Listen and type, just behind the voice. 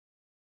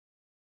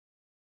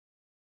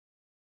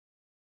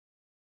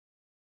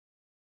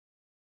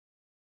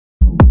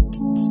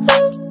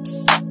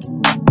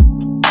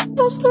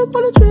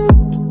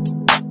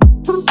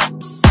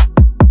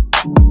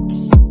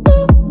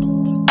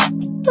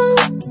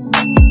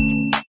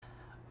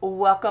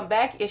Welcome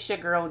back. It's your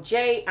girl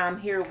Jay. I'm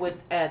here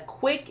with a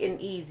quick and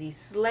easy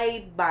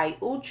slate by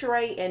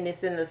Outre, and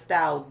it's in the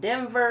style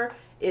Denver.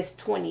 It's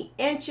 20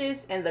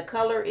 inches and the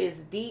color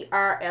is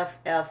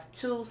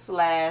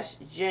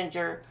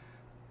DRFF2/ginger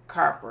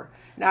copper.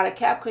 Now the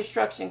cap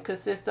construction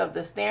consists of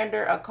the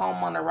standard, a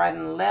comb on the right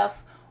and the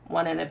left,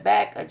 one in the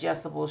back,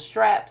 adjustable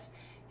straps.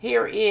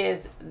 Here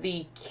is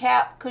the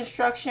cap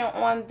construction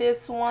on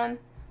this one,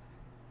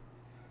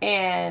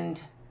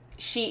 and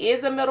she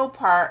is a middle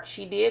part.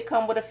 She did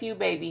come with a few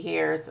baby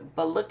hairs,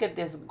 but look at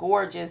this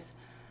gorgeous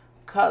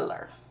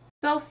color.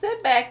 So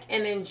sit back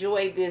and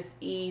enjoy this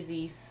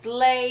easy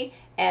slay,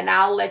 and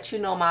I'll let you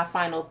know my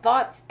final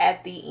thoughts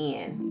at the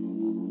end.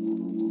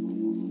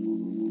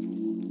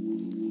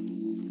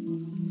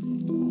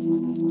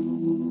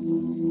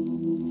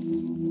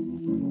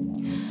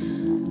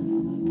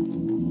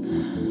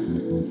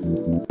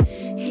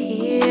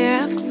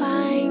 Here I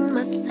find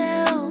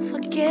myself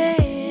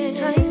again,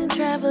 time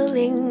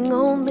traveling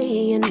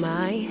only in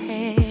my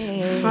head.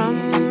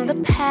 From the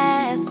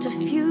past to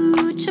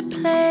future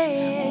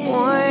play,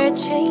 or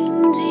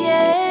change,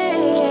 yeah.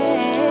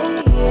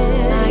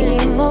 My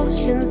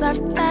emotions are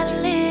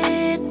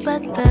valid,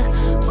 but the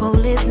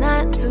goal is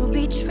not to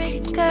be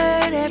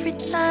triggered every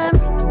time.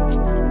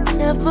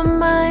 Never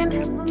mind,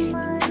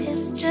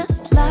 it's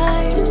just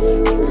life.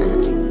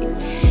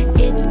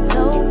 It's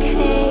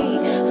okay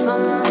for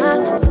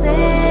my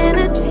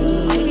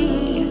sanity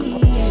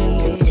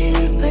to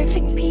choose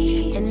perfect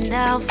peace, and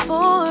I'll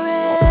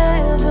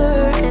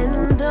forever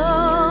and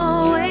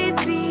always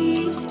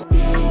be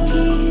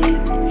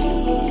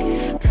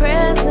here,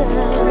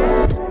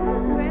 present.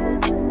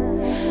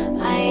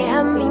 I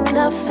am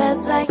enough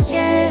as I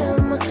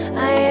am.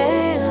 I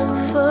am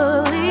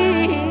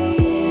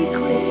fully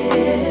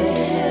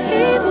equipped,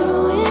 even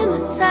when the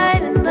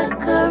tide and the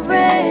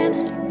current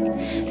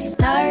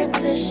start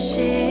to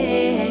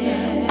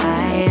share.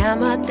 I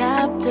am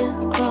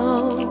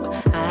adaptable.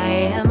 I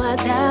am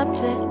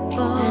adaptable.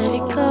 Let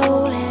it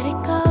go, let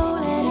it go,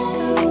 let it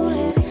go,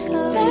 let it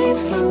go. Safe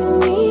for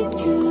me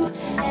to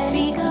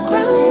be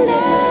grounded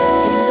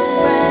in the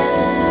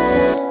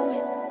present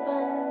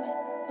moment.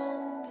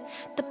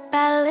 The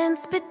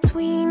balance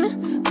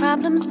between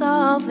problem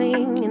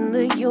solving and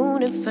the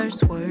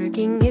universe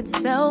working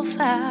itself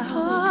out.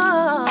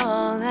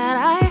 All that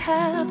I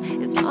have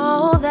is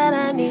all that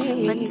I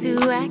need, but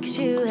to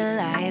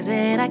actualize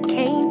it I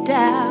can't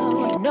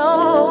doubt,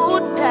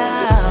 no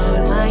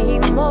doubt. My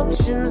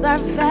emotions are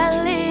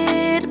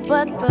valid,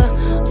 but the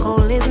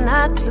goal is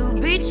not to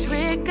be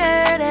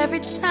triggered every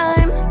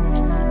time.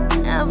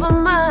 Never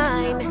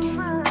mind,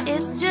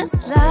 it's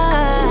just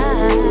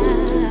life.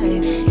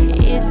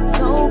 It's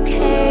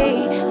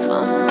okay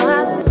for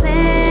my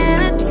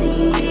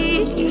sanity.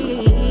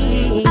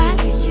 I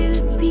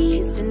choose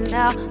peace, and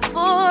I'll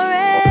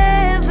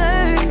forever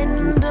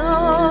and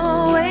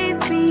always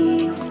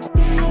be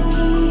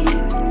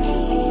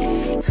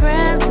here,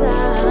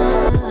 present.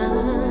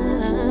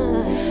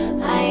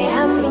 I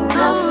am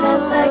enough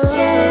as I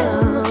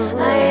am.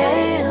 I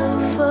am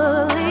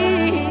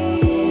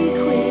fully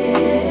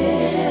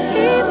equipped,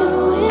 even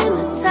when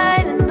the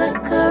tide and the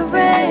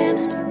current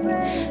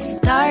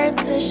start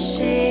to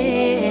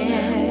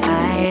share. I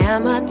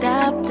am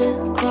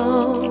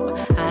adaptable.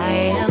 I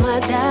am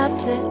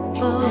adaptable.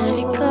 Let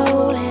it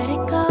go, let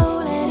it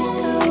go, let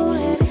it go,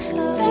 let it go.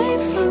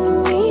 Safe for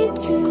me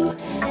to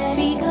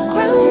be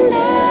grounded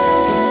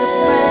in the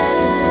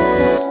present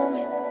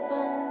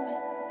moment.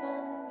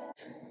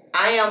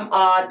 I am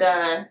all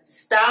done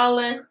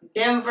styling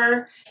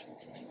Denver.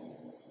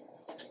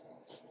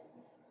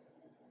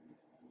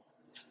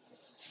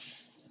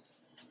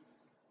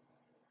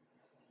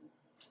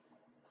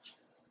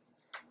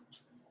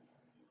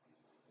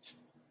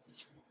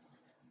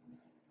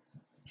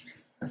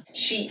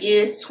 She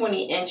is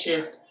 20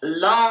 inches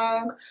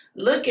long.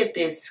 Look at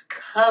this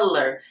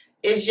color.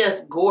 It's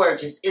just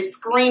gorgeous. It's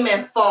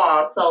screaming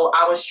fall. So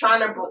I was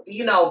trying to,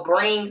 you know,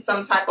 bring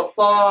some type of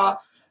fall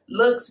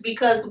looks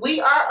because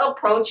we are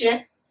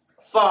approaching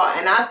fall.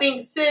 And I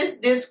think, sis,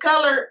 this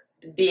color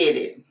did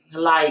it.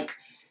 Like,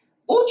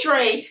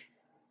 Outre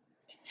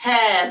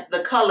has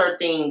the color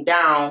thing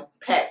down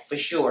pat for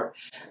sure.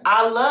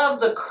 I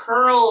love the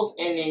curls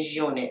in this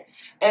unit.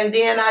 And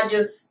then I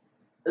just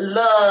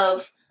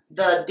love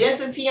the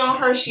density on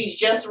her. She's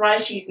just right.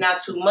 She's not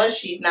too much.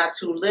 She's not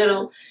too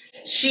little.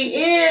 She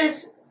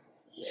is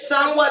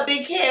somewhat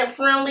big head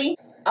friendly.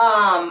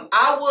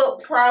 I would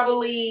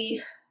probably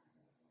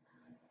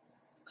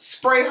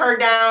spray her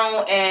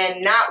down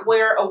and not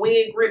wear a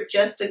wig grip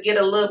just to get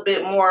a little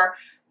bit more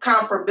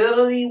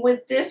comfortability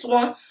with this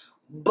one.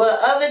 But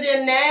other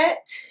than that,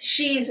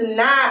 she's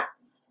not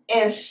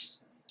in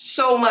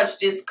so much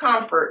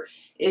discomfort.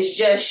 It's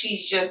just,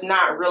 she's just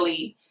not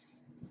really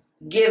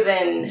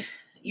given,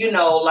 you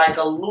know, like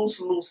a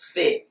loose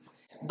fit.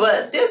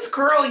 But this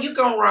curl you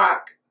can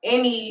rock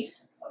any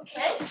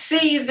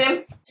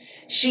season.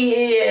 She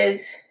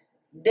is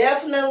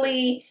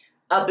definitely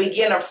a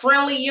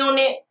beginner-friendly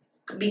unit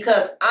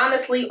because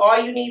honestly, all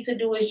you need to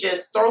do is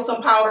just throw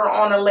some powder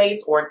on a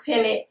lace or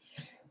tint it,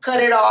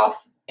 cut it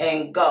off,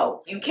 and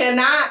go. You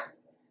cannot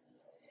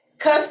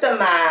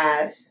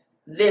customize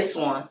this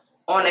one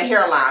on a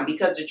hairline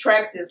because the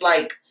tracks is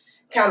like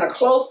kind of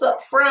close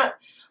up front,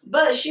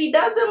 but she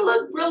doesn't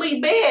look really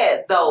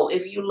bad though.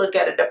 If you look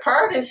at it, the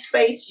parting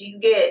space, you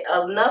get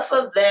enough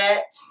of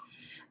that.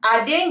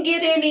 I didn't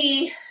get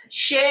any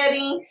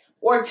shedding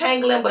or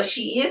tangling, but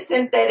she is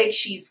synthetic,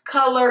 she's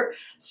colored,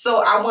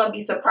 so I wouldn't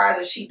be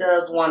surprised if she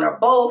does one or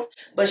both.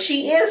 But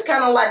she is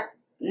kind of like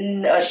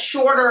a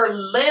shorter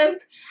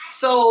length,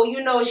 so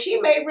you know she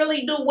may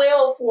really do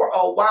well for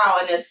a while,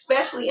 and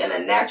especially in a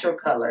natural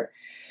color.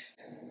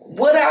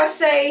 Would I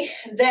say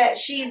that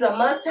she's a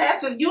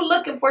must-have? If you're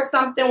looking for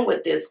something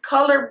with this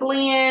color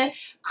blend,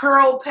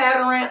 curl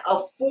pattern,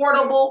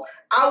 affordable,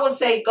 I would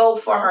say go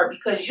for her,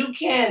 because you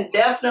can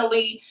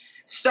definitely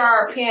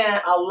start paying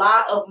a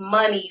lot of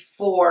money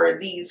for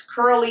these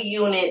curly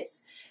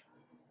units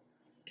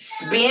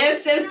being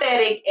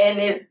synthetic, and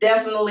it's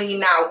definitely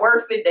not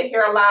worth it. The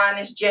hairline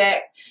is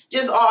jacked,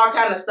 just all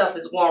kind of stuff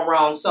is going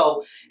wrong.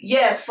 So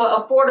yes, for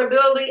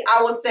affordability,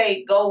 I would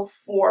say go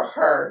for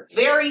her.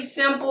 Very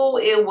simple.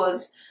 It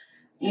was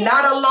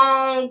not a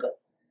long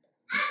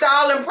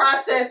styling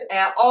process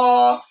at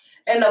all,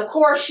 and of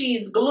course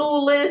she's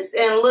glueless,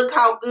 and look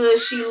how good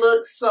she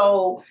looks.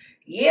 So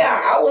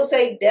yeah, I would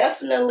say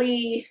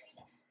definitely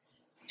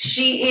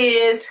she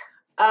is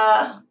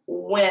a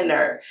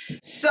winner.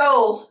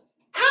 So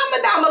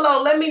comment down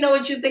below. Let me know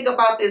what you think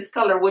about this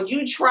color. Would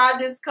you try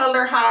this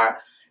color? How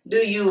do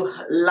you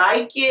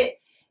like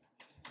it?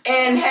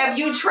 And have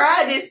you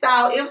tried this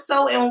style? If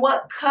so, in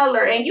what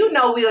color? And you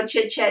know we'll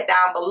chit chat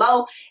down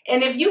below.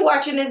 And if you're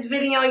watching this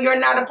video and you're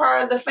not a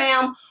part of the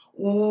fam,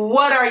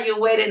 what are you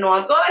waiting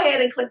on? Go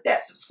ahead and click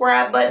that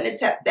subscribe button and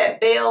tap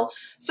that bell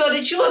so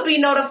that you will be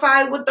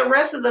notified with the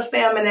rest of the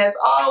fam. And as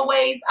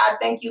always, I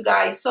thank you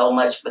guys so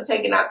much for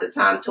taking out the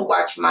time to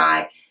watch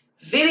my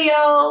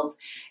videos.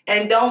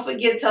 And don't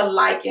forget to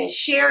like and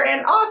share.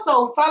 And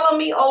also follow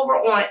me over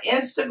on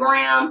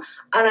Instagram.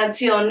 And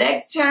until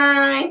next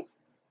time,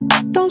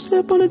 don't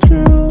step on the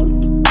trail.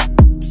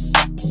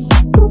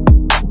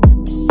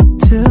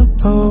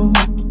 Tempo,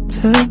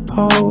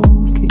 tempo.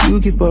 Can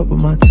you keep up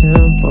with my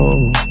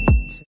tempo?